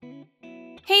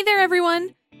Hey there,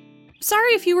 everyone!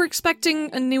 Sorry if you were expecting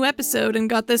a new episode and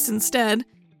got this instead.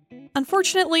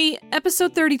 Unfortunately,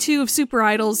 episode 32 of Super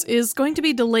Idols is going to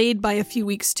be delayed by a few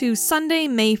weeks to Sunday,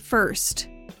 May 1st.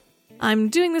 I'm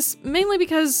doing this mainly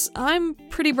because I'm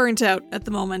pretty burnt out at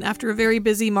the moment after a very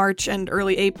busy March and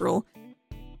early April.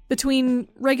 Between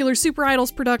regular Super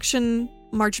Idols production,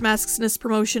 March Maskedness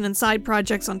promotion and side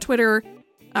projects on Twitter,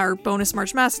 our bonus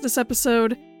March Maskedness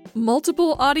episode,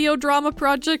 multiple audio drama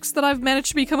projects that I've managed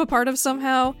to become a part of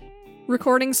somehow,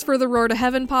 recordings for the Roar to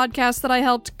Heaven podcast that I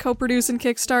helped co-produce and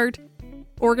kickstart,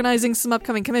 organizing some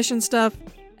upcoming commission stuff,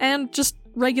 and just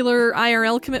regular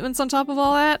IRL commitments on top of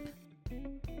all that.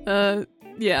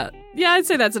 Yeah, I'd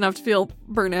say that's enough to feel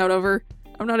burnt out over.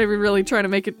 I'm not even really trying to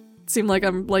make it seem like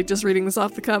I'm, just reading this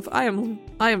off the cuff. I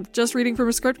am just reading from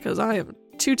a script because I am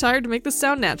too tired to make this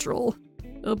sound natural.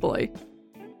 Oh boy.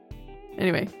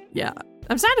 Anyway, yeah,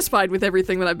 I'm satisfied with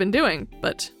everything that I've been doing,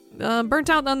 but burnt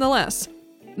out nonetheless.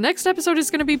 Next episode is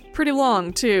going to be pretty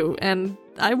long, too, and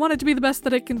I want it to be the best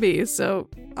that it can be, so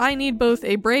I need both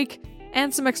a break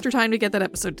and some extra time to get that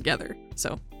episode together,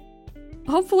 so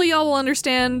hopefully y'all will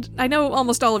understand. I know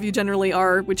almost all of you generally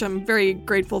are, which I'm very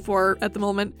grateful for at the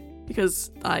moment,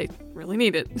 because I really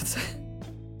need it.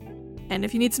 And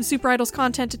if you need some Super Idols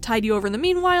content to tide you over in the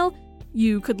meanwhile,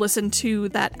 you could listen to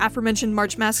that aforementioned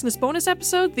March Maskedness bonus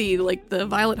episode, the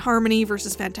Violet Harmony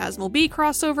versus Phantasmal Bee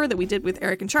crossover that we did with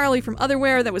Eric and Charlie from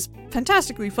Otherwhere. That was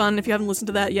fantastically fun. If you haven't listened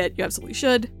to that yet, you absolutely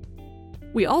should.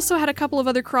 We also had a couple of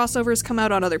other crossovers come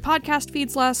out on other podcast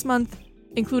feeds last month,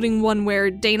 including one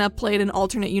where Dana played an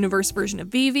alternate universe version of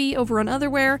Vivi over on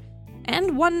Otherwhere,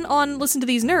 and one on Listen to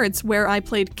These Nerds, where I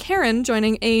played Karen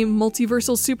joining a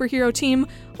multiversal superhero team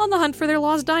on the hunt for their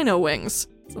lost dino wings.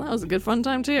 So that was a good fun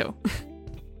time too.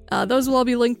 Those will all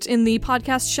be linked in the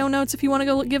podcast show notes if you want to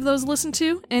go give those a listen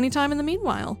to anytime in the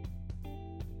meanwhile.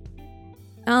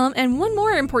 And one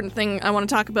more important thing I want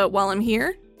to talk about while I'm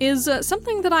here is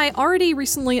something that I already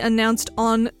recently announced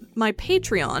on my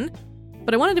Patreon,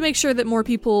 but I wanted to make sure that more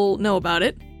people know about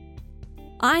it.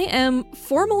 I am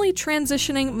formally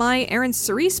transitioning my Aaron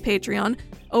Cerise Patreon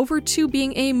over to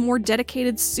being a more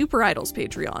dedicated Super Idols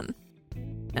Patreon.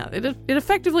 Now, it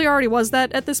effectively already was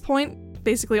that at this point.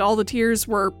 Basically, all the tiers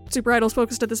were Super Idols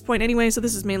focused at this point anyway, so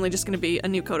this is mainly just going to be a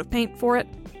new coat of paint for it.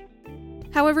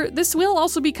 However, this will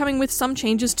also be coming with some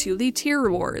changes to the tier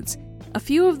rewards. A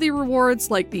few of the rewards,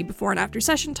 like the before and after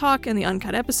session talk and the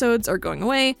uncut episodes, are going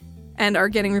away, and are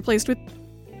getting replaced with,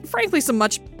 frankly, some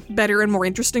much better and more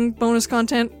interesting bonus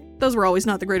content. Those were always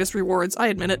not the greatest rewards, I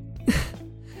admit it.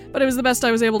 But it was the best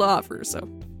I was able to offer, so...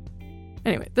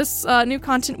 Anyway, this new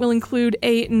content will include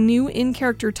a new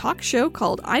in-character talk show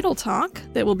called Idol Talk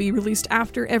that will be released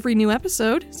after every new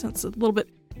episode, so it's a little bit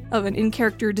of an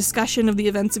in-character discussion of the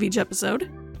events of each episode.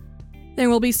 There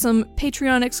will be some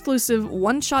Patreon-exclusive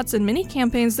one-shots and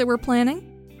mini-campaigns that we're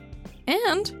planning.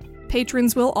 And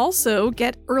patrons will also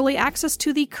get early access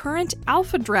to the current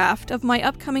alpha draft of my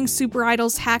upcoming Super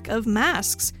Idols Hack of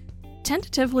Masks,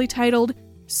 tentatively titled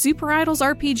Super Idols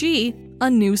RPG: A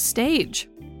New Stage.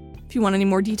 If you want any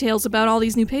more details about all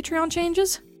these new Patreon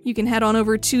changes, you can head on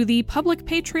over to the public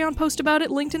Patreon post about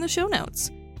it linked in the show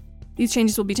notes. These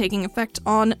changes will be taking effect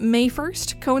on May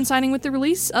 1st, coinciding with the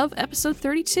release of episode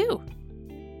 32.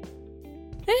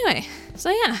 Anyway, so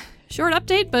yeah, short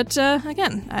update, but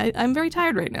again, I'm very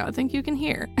tired right now. I think you can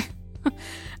hear.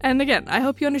 And again, I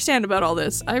hope you understand about all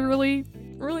this. I really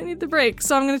need the break,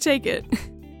 so I'm going to take it.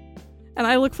 And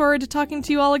I look forward to talking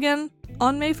to you all again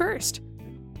on May 1st.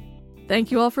 Thank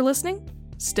you all for listening,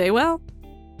 stay well,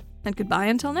 and goodbye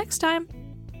until next time.